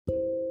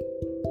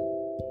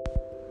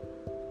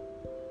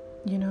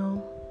You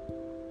know,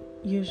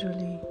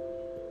 usually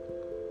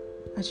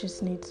I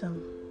just need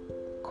some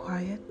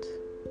quiet,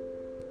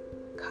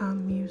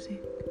 calm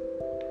music,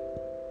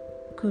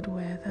 good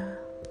weather,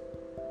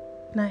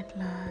 night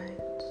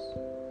lights,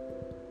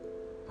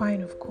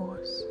 wine of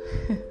course,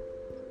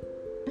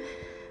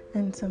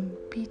 and some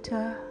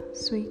bitter,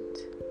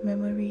 sweet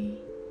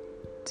memory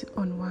to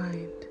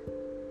unwind.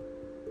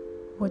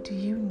 What do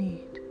you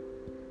need?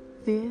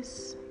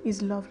 This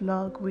is Love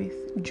Log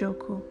with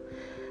Joku,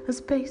 a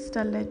space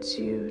that lets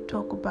you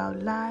talk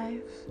about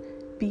life,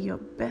 be your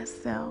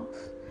best self,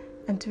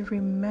 and to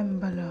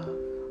remember love.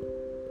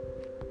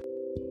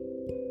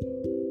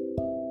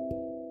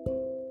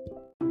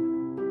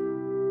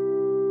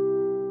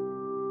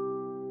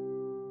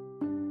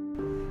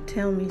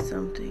 Tell me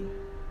something.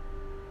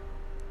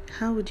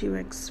 How would you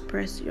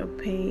express your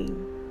pain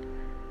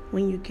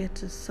when you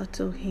get a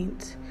subtle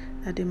hint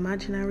that the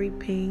imaginary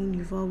pain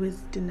you've always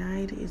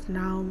denied is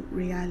now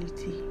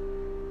reality?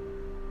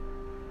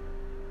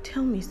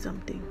 Tell me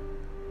something.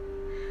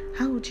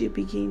 How would you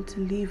begin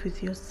to live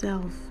with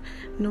yourself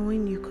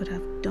knowing you could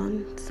have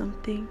done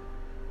something?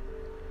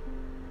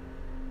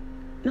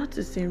 Not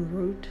to seem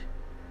rude,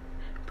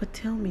 but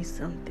tell me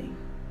something.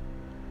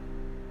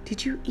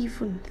 Did you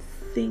even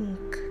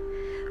think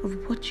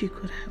of what you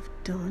could have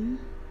done?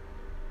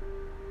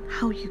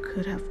 How you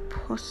could have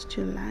paused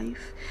your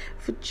life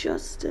for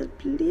just a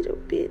little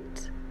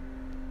bit,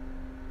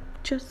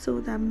 just so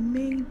that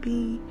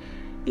maybe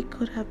it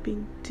could have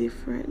been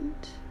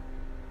different.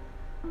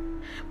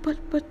 But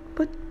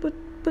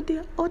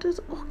the others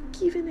are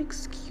giving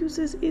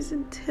excuses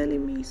isn't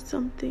telling me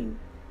something.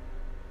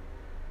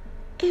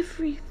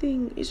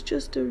 Everything is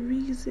just a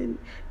reason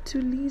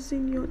to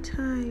lessen your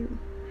time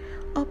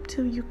up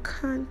till you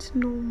can't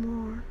no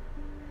more,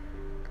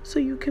 so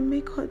you can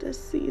make other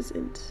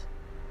seasons.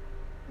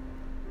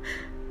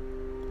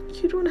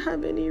 You don't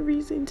have any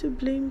reason to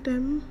blame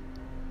them.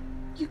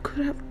 You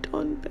could have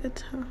done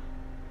better.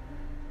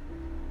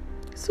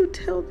 So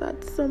tell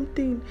that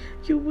something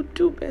you would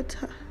do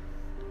better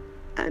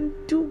and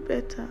do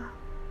better.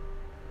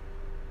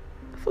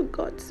 For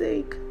God's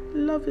sake,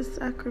 love is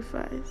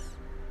sacrifice.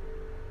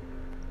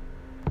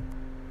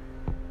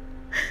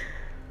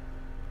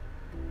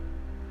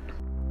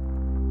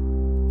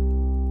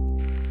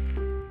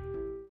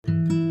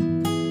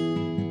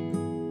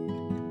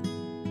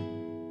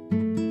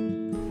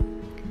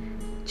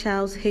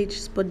 Charles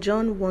H.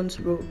 Spurgeon once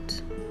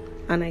wrote,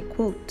 and I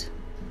quote,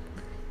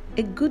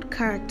 "A good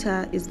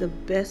character is the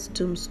best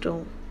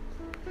tombstone.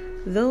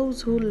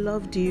 Those who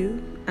loved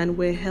you and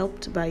were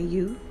helped by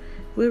you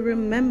will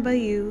remember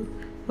you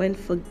when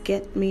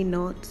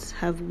forget-me-nots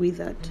have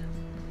withered.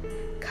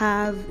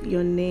 Carve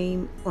your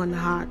name on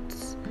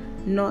hearts,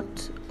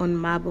 not on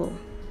marble."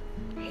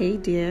 Hey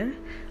dear,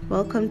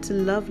 welcome to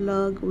Love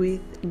Log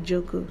with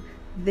Joku.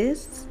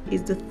 This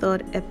is the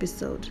third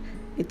episode.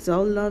 It's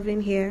all love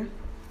in here.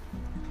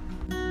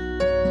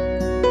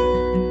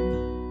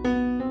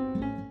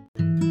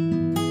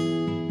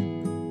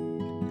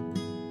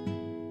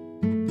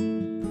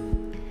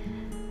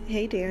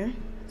 Hey there.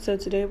 So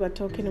today we're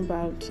talking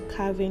about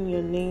carving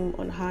your name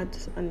on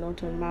hearts and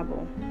not on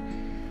marble.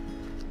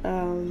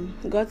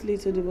 God's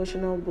Little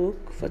Devotional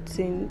Book for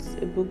Teens,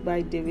 a book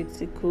by David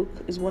C. Cook,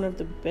 is one of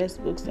the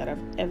best books that have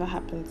ever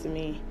happened to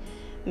me.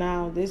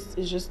 Now, this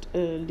is just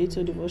a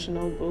little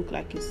devotional book,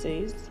 like it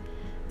says,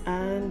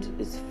 and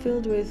it's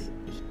filled with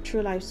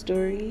true life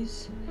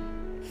stories,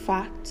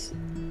 facts,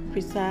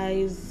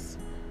 precise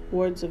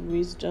words of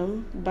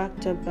wisdom,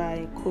 backed up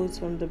by quotes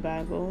from the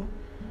Bible.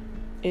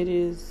 It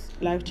is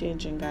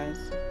life-changing, guys,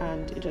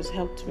 and it has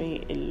helped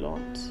me a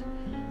lot.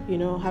 You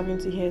know, having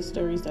to hear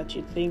stories that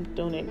you think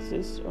don't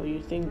exist or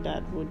you think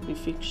that would be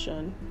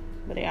fiction,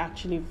 but they're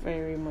actually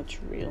very much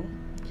real.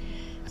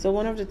 So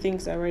one of the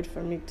things I read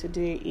from it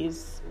today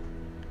is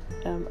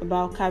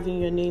about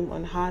carving your name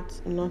on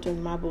hearts and not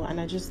on marble,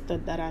 and I just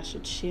thought that I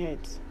should share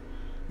it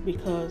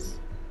because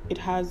it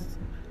has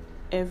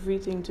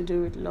everything to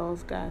do with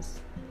love, guys.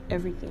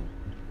 Everything.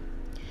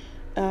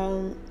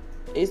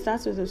 It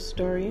starts with a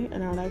story,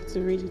 and I'd like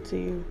to read it to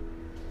you.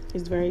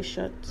 It's very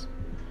short.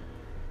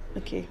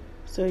 Okay,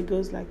 so it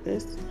goes like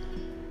this.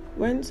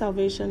 When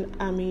Salvation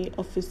Army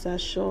officer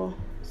Shaw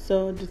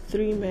saw the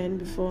three men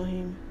before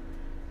him,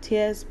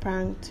 tears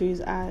sprang to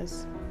his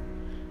eyes.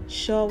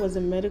 Shaw was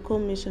a medical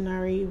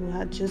missionary who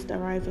had just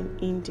arrived in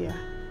India.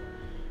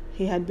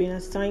 He had been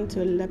assigned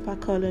to a leper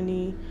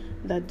colony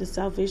that the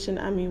Salvation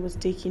Army was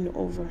taking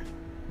over.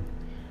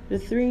 The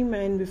three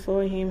men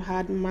before him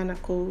had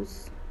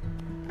manacles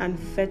and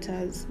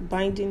fetters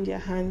binding their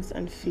hands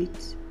and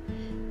feet.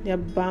 Their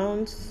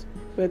bonds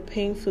were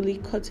painfully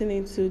cutting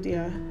into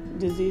their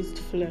diseased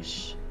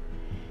flesh.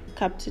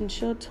 Captain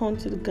Shaw turned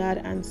to the guard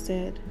and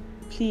said,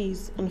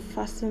 "Please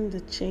unfasten the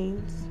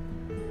chains."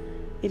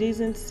 "It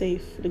isn't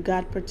safe," the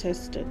guard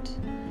protested.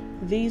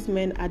 "These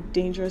men are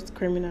dangerous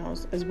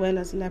criminals as well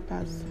as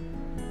lepers."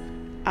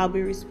 "I'll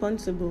be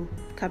responsible,"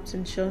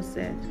 Captain Shaw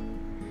said.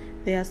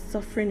 "They are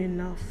suffering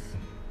enough."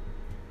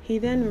 He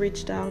then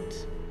reached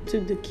out,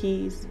 took the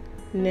keys,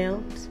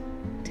 knelt,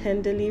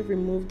 tenderly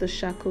removed the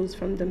shackles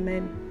from the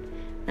men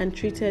and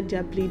treated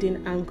their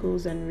bleeding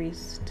ankles and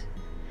wrists.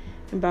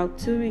 About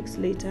 2 weeks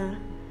later,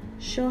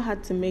 Shaw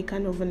had to make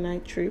an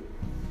overnight trip.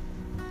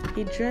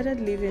 He dreaded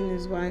leaving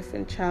his wife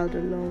and child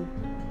alone.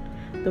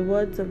 The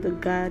words of the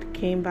guard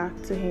came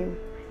back to him,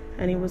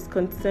 and he was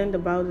concerned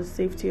about the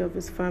safety of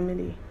his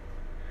family.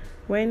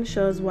 When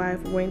Shaw's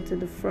wife went to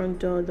the front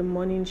door the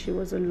morning she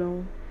was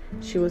alone,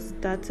 she was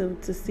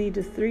startled to see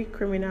the 3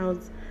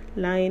 criminals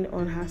lying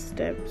on her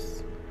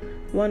steps.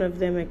 One of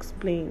them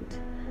explained,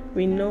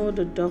 "We know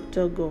the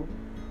doctor go.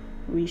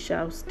 We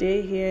shall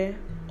stay here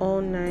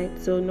all night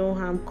so no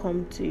harm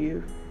come to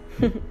you."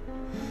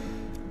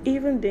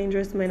 Even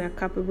dangerous men are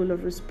capable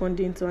of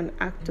responding to an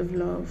act of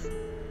love.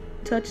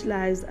 Touch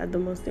lives are the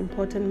most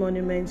important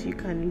monuments you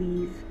can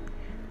leave.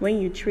 When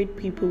you treat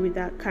people with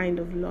that kind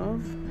of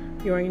love,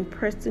 you are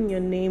impressing your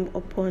name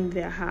upon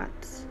their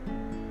hearts.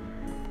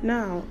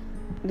 Now,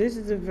 this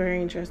is a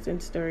very interesting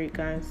story,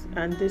 guys,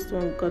 and this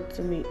one got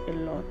to me a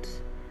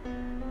lot.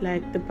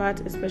 Like the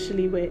part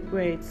especially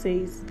where it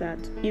says that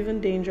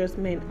even dangerous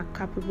men are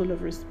capable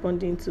of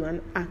responding to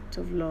an act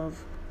of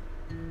love.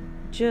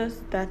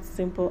 Just that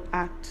simple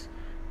act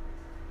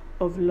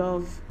of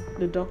love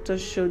the doctor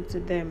showed to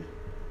them,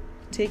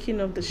 taking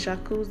off the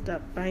shackles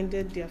that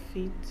binded their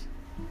feet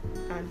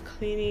and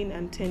cleaning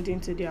and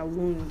tending to their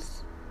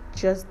wounds.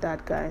 Just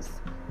that, guys.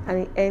 And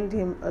it earned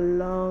him a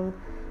long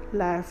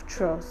life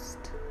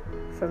trust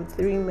from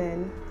 3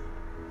 men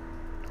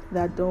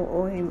that don't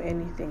owe him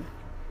anything.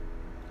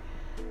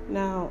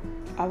 Now,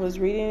 I was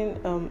reading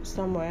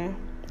somewhere,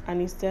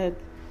 and it said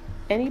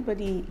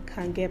anybody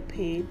can get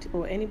paid,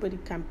 or anybody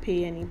can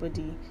pay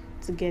anybody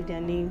to get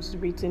their names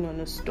written on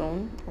a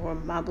stone or a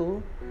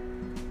marble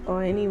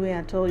or anywhere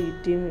at all you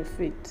deem it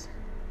fit.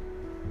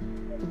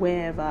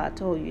 Wherever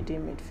at all you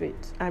deem it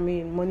fit. I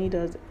mean, money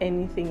does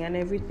anything and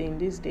everything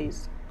these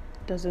days,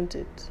 doesn't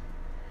it?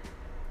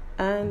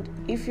 And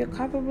if you're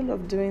capable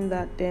of doing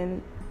that,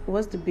 then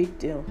what's the big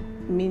deal?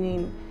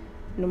 Meaning,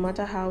 no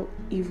matter how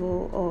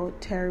evil or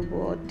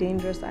terrible or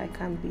dangerous I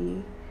can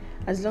be,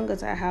 as long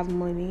as I have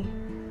money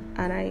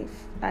and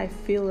I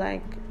feel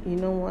like, you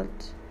know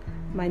what,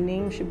 my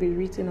name should be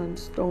written on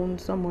stone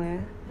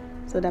somewhere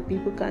so that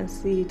people can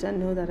see it and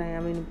know that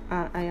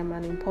I am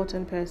an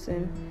important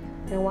person,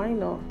 then why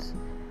not?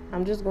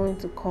 I'm just going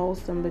to call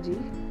somebody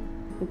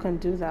who can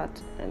do that,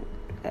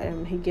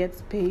 and he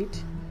gets paid,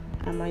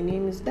 and my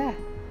name is there.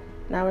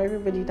 Now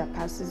everybody that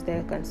passes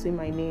there can see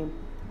my name.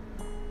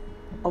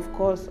 Of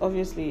course,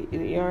 obviously,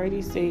 it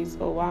already says,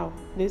 oh wow,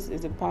 this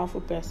is a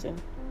powerful person.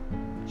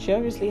 She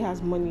obviously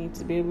has money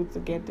to be able to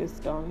get this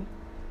done.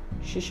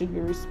 She should be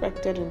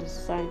respected in the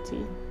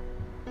society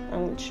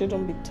and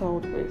shouldn't be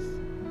told with.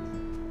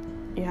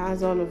 It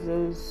has all of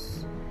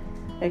those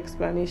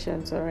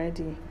explanations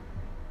already.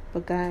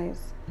 But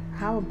guys,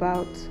 how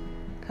about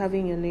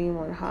having your name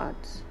on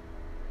heart?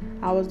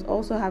 I was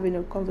also having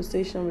a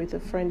conversation with a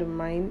friend of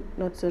mine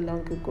not so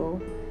long ago,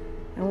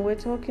 and we're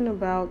talking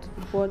about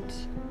what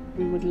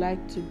we would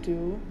like to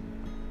do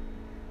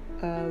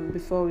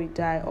before we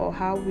die, or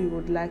how we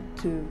would like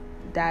to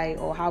die,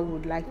 or how we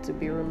would like to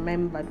be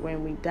remembered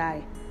when we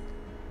die.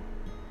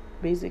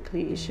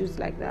 Basically, issues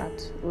like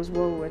that was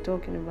what we were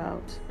talking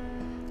about.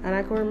 And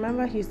I can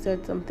remember he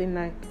said something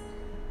like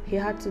he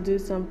had to do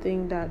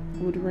something that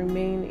would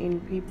remain in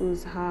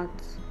people's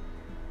hearts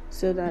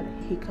so that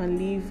he can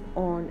live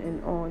on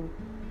and on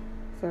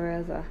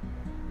forever.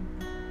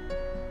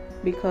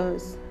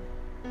 Because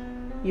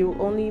you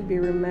will only be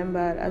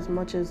remembered as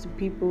much as the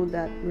people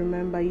that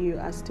remember you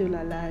are still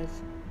alive.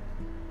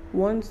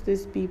 Once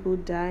these people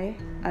die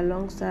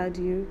alongside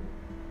you,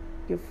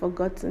 you're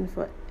forgotten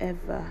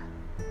forever.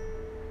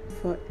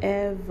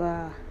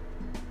 Forever.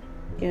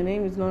 Your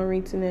name is not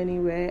written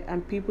anywhere,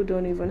 and people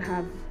don't even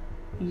have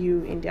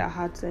you in their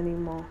hearts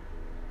anymore.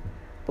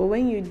 But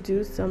when you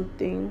do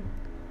something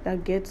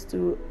that gets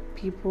to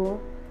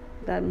people,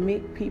 that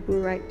make people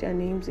write their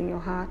names in your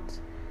heart,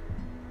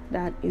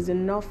 that is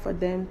enough for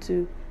them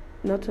to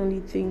not only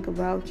think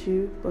about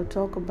you, but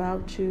talk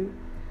about you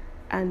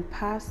and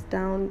pass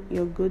down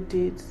your good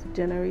deeds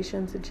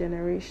generation to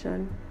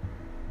generation,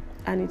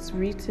 and it's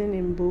written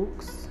in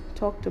books,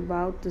 talked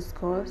about,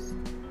 discussed,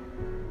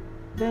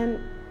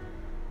 then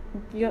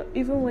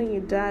even when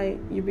you die,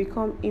 you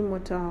become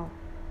immortal.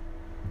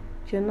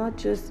 You're not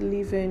just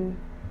going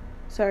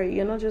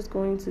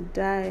to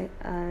die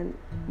and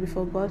be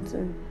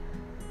forgotten,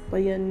 but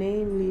your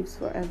name lives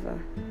forever.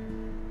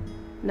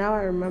 Now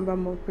I remember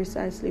more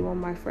precisely what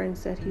my friend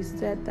said. He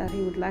said that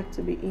he would like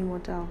to be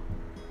immortal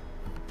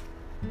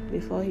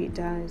before he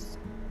dies,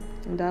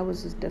 and that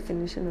was his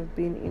definition of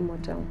being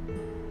immortal.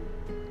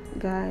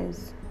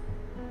 Guys,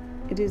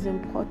 it is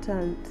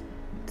important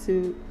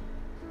to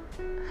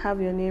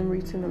have your name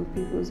written on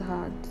people's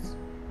hearts.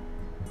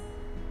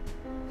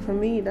 For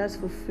me, that's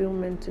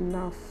fulfillment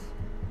enough.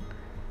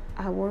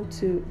 I want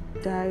to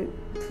die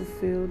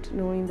fulfilled,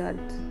 knowing that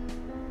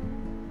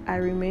I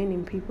remain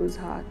in people's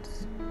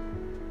hearts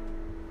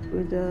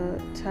with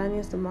the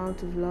tiniest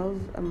amount of love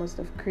I must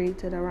have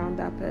created around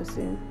that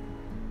person.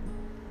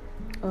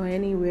 or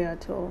anywhere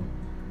at all.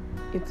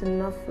 It's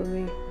enough for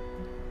me.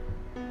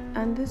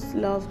 And this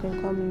love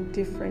can come in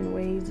different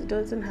ways. It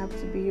doesn't have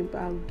to be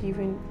about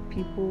giving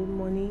people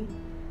money.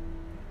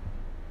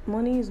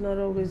 Money is not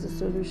always the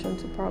solution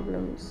to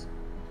problems.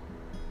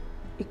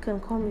 It can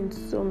come in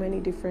so many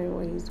different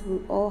ways.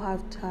 We all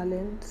have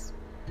talents,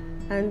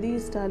 and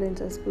these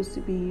talents are supposed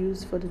to be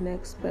used for the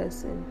next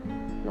person,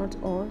 not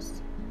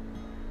us.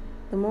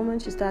 The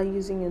moment you start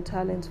using your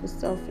talents for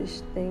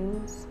selfish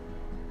things,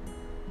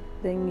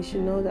 then you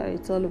should know that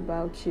it's all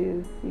about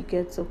you. You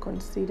get so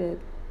conceited,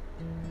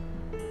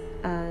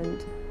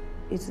 and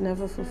it's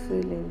never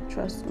fulfilling,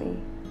 trust me.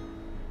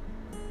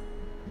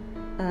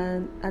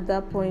 And at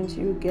that point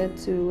you get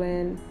to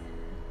when,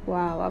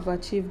 wow, I've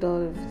achieved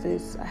all of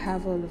this, I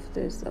have all of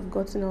this, I've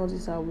gotten all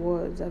these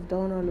awards, I've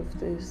done all of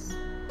this,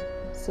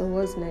 so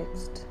what's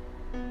next?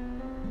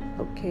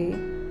 Okay,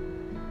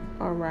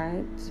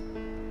 alright,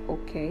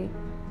 okay,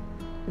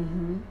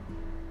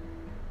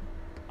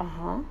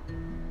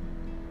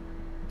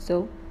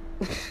 so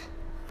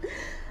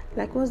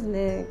like, what's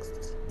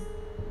next?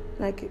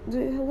 Like,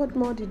 what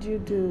more did you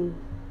do?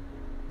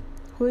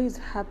 Who is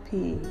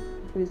happy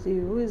with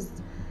you?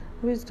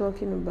 Who is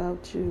talking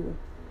about you?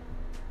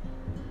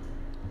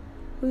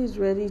 Who is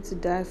ready to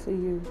die for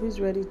you? Who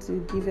is ready to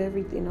give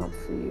everything up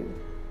for you?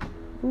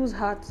 Whose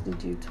heart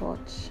did you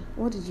touch?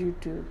 What did you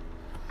do?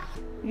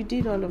 You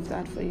did all of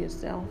that for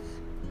yourself.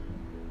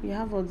 You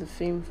have all the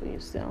fame for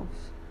yourself.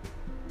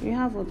 You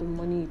have all the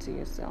money to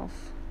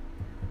yourself.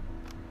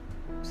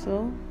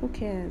 So, who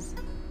cares?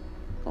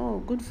 Oh,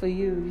 good for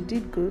you. You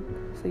did good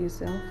for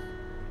yourself.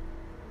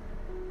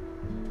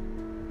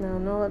 Now,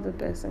 no other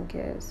person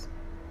cares.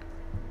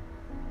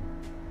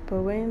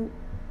 But when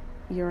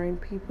you're in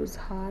people's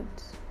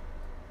hearts,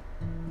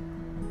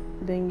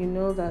 then you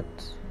know that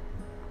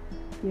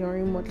you're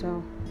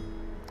immortal,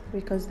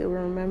 because they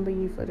will remember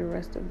you for the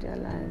rest of their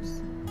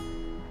lives.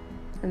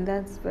 And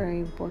that's very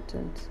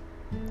important.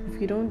 If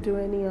you don't do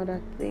any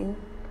other thing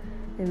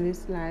in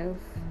this life,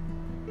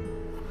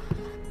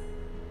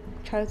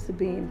 try to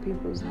be in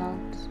people's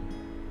hearts.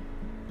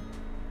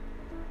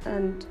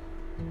 And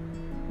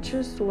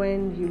just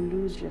when you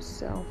lose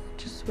yourself,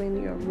 just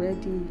when you're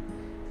ready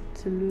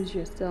to lose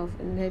yourself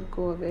and let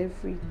go of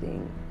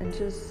everything and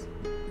just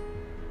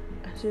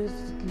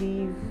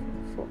live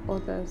for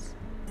others,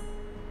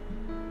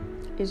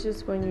 it's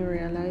just when you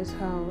realize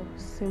how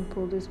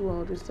simple this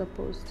world is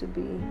supposed to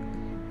be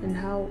and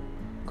how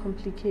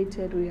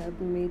complicated we have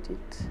made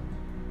it.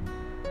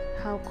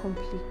 How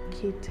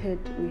complicated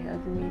we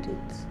have made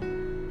it.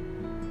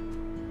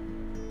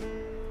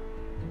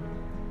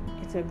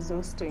 It's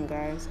exhausting,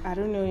 guys. I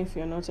don't know if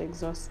you're not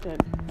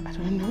exhausted. I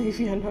don't know if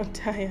you're not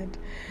tired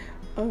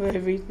of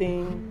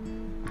everything,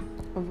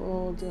 of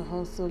all the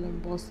hustle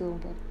and bustle,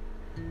 but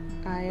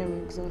I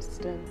am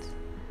exhausted.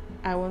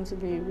 I want to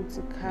be able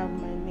to carve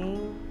my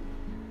name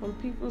on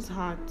people's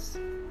hearts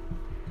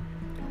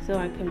so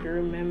I can be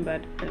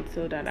remembered and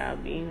so that I'll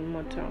be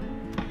immortal.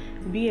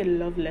 Be a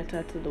love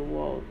letter to the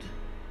world.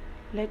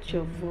 Let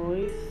your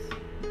voice,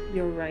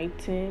 your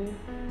writing,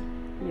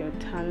 your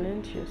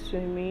talent, your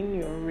swimming,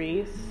 your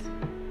race,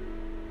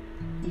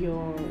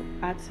 your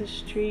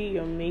artistry,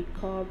 your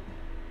makeup,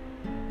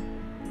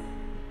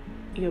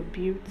 your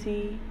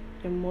beauty,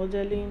 your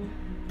modeling,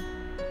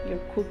 your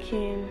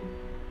cooking,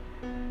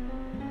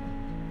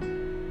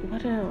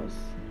 what else?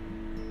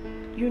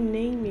 You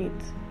name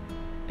it.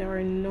 There are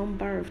a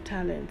number of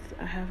talents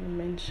I haven't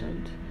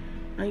mentioned,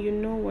 and you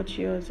know what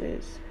yours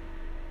is.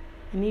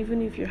 And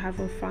even if you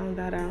haven't found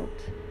that out,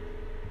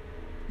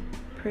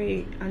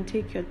 pray and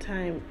take your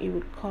time. It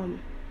would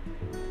come.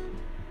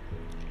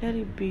 Let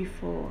it be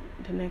for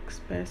the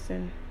next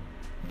person.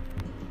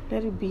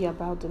 Let it be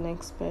about the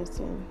next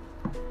person.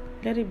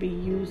 Let it be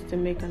used to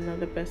make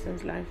another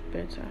person's life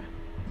better.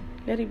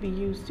 Let it be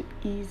used to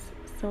ease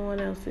someone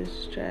else's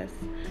stress,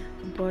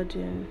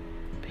 burden,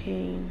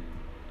 pain.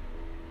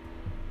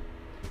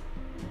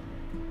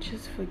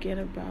 Just forget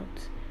about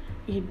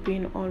it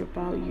being all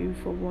about you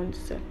for 1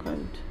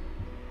 second.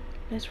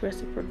 Let's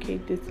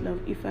reciprocate this love.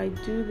 If I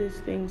do these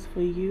things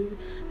for you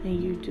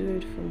and you do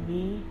it for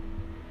me,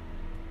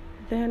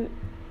 then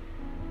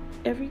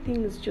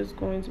everything is just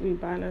going to be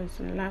balanced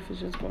and life is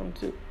just going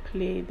to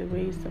play the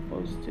way it's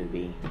supposed to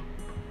be.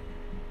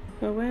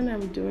 But when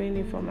I'm doing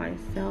it for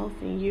myself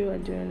and you are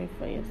doing it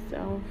for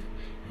yourself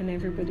and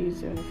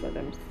everybody's doing it for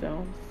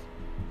themselves,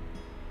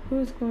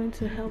 who's going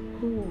to help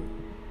who?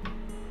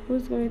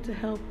 Who's going to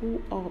help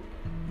who up?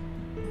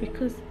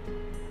 Because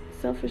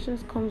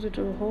selfishness comes with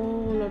a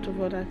whole lot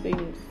of other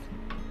things.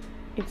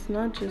 It's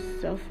not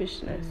just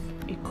selfishness.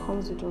 It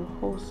comes with a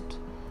host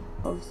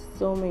of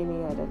so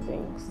many other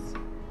things.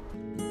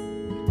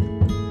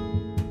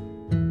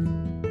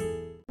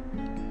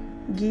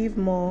 Give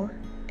more,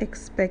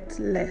 expect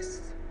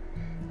less.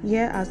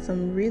 Here are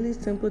some really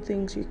simple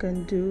things you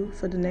can do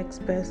for the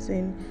next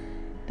person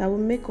that will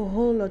make a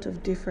whole lot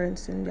of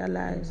difference in their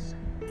lives.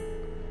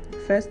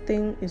 First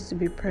thing is to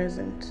be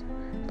present.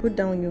 Put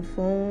down your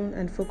phone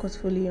and focus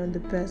fully on the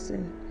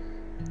person.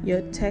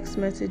 Your text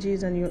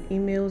messages and your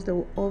emails, they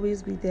will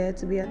always be there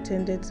to be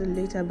attended to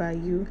later by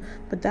you,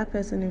 but that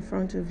person in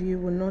front of you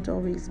will not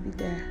always be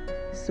there.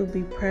 So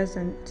be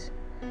present.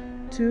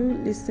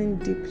 2, listen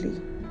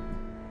deeply.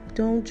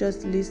 Don't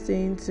just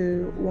listen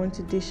to want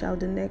to dish out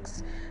the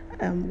next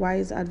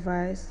wise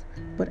advice,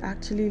 but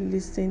actually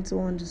listen to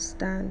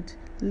understand.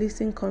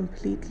 Listen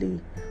completely.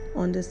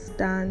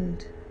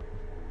 Understand.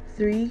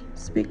 3,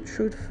 speak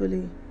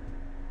truthfully.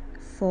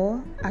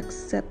 4,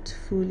 accept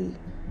fully.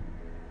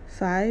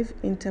 5,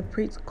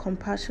 interpret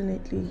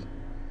compassionately.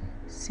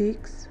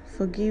 6,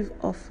 forgive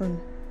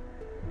often.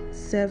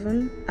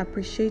 7,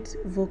 appreciate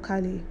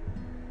vocally.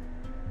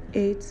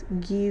 8,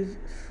 give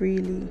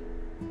freely.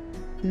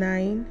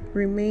 9,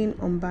 remain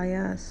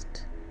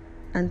unbiased.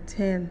 And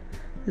 10,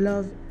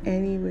 love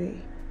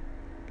anyway.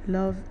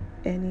 Love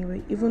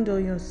anyway. Even though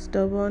you're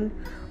stubborn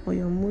or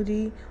you're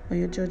moody or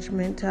you're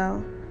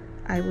judgmental,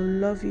 I will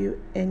love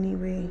you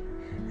anyway.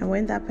 And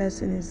when that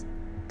person is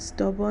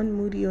stubborn,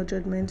 moody, or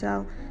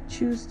judgmental,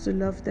 choose to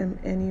love them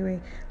anyway.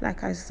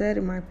 Like I said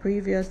in my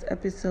previous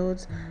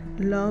episodes,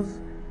 love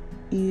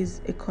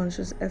is a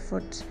conscious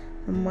effort.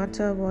 No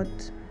matter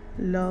what,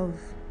 love.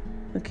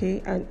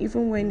 Okay, and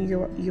even when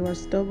you are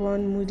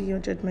stubborn, moody, or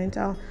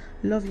judgmental,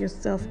 love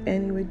yourself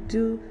anyway.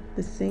 Do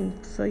the same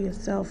for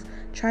yourself.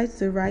 Try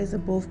to rise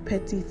above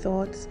petty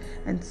thoughts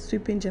and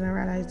sweeping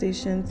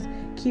generalizations.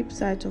 Keep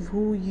sight of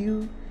who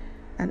you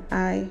and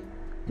I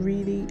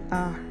really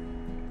are.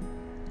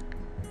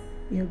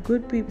 You're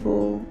good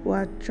people who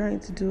are trying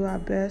to do our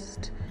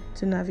best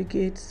to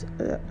navigate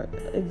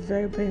a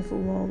very painful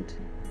world.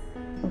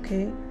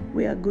 Okay,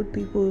 we are good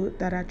people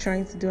that are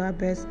trying to do our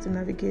best to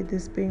navigate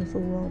this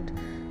painful world.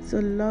 So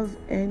love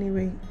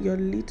anyway. Your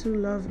little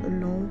love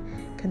alone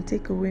can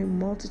take away a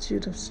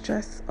multitude of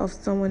stress off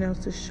someone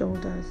else's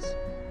shoulders.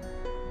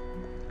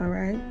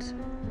 Alright?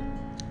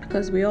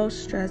 Because we all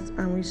stress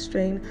and we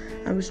strain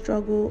and we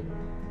struggle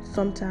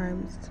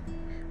sometimes.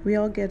 We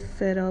all get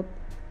fed up,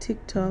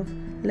 ticked off,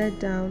 let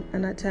down,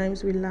 and at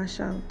times we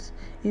lash out.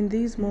 In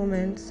these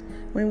moments,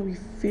 when we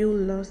feel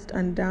lost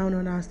and down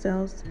on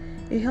ourselves,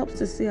 it helps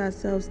to see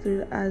ourselves through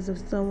the eyes of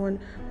someone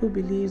who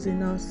believes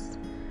in us.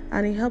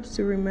 And it helps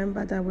to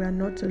remember that we are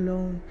not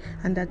alone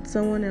and that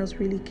someone else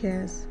really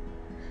cares.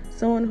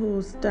 Someone who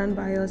will stand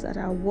by us at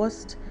our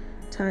worst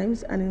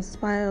times and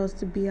inspire us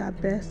to be our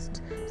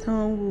best.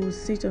 Someone who will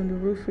sit on the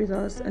roof with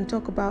us and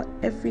talk about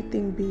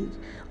everything big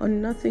or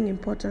nothing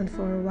important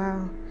for a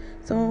while.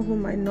 Someone who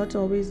might not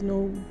always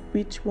know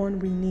which one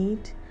we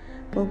need,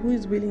 but who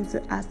is willing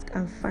to ask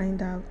and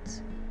find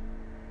out.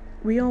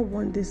 We all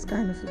want this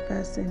kind of a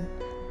person.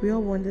 We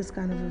all want this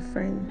kind of a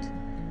friend.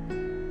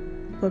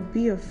 But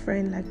be a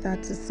friend like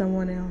that to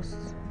someone else,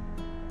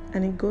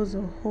 and it goes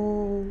a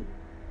whole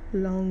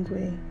long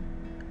way.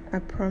 I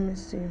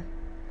promise you.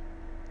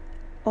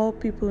 All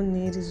people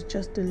need is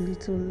just a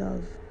little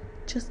love.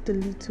 Just a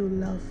little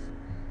love.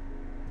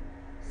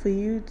 For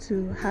you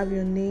to have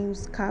your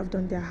names carved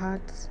on their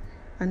hearts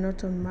and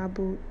not on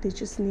marble, they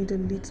just need a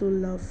little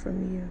love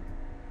from you.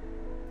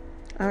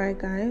 Alright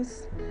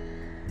guys,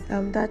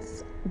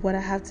 that's what I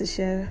have to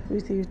share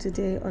with you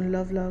today on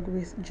Love Log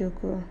with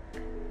Joko.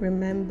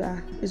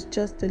 Remember, it's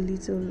just a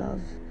little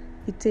love.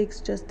 It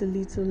takes just a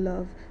little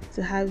love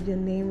to have your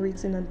name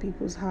written on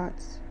people's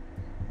hearts.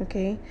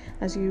 Okay?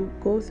 As you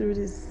go through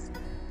this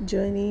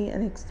journey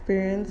and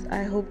experience,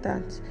 I hope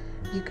that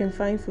you can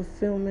find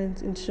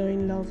fulfillment in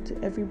showing love to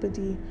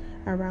everybody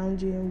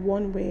around you in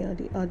one way or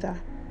the other.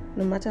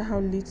 No matter how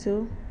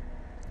little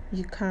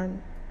you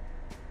can.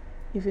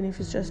 Even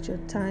if it's just your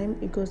time,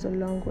 it goes a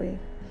long way.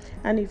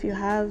 And if you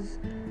have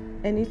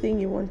anything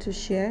you want to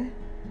share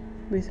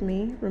with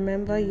me,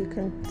 remember you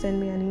can send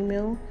me an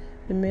email.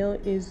 The mail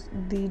is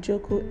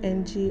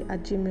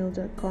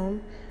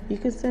thejokong@gmail.com. You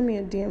can send me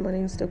a DM on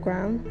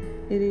Instagram.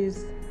 It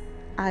is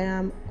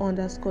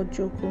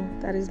IAM_Joko.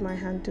 That is my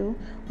handle.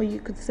 Or you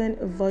could send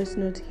a voice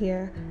note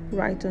here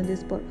right on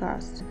this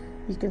podcast.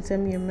 You can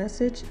send me a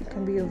message. It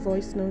can be a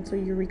voice note, so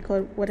you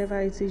record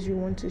whatever it is you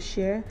want to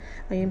share.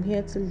 I am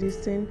here to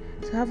listen,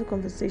 to have a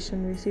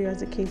conversation with you as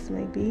the case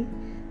may be,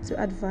 to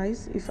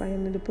advise if I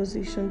am in the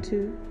position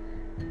to,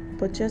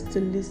 but just to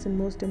listen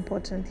most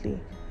importantly,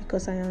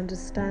 because I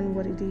understand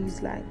what it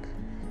is like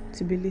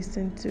to be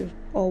listened to,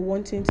 or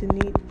wanting to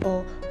need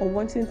or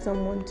wanting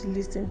someone to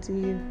listen to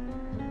you.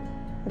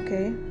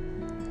 Okay?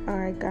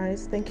 Alright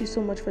guys, thank you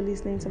so much for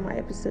listening to my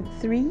episode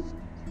 3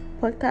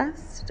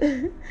 podcast.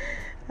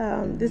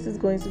 This is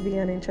going to be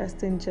an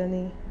interesting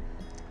journey.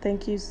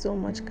 Thank you so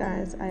much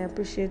guys. I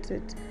appreciate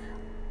it.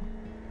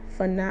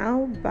 For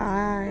now,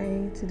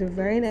 bye. To the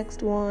very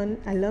next one.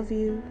 I love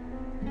you.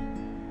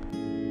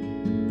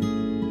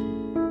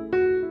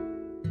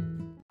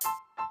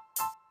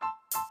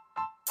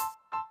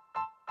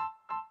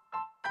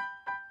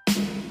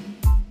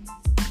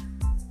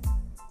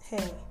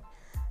 Hey,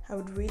 I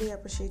would really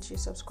appreciate you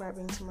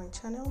subscribing to my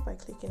channel by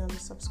clicking on the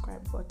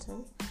subscribe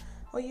button.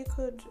 Or you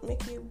could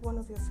make it one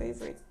of your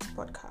favorite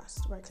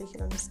podcasts by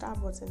clicking on the star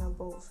button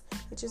above.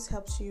 It just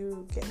helps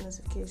you get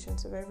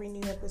notifications of every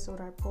new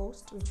episode I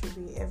post, which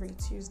will be every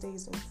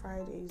Tuesdays and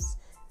Fridays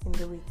in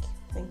the week.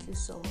 Thank you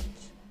so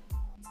much.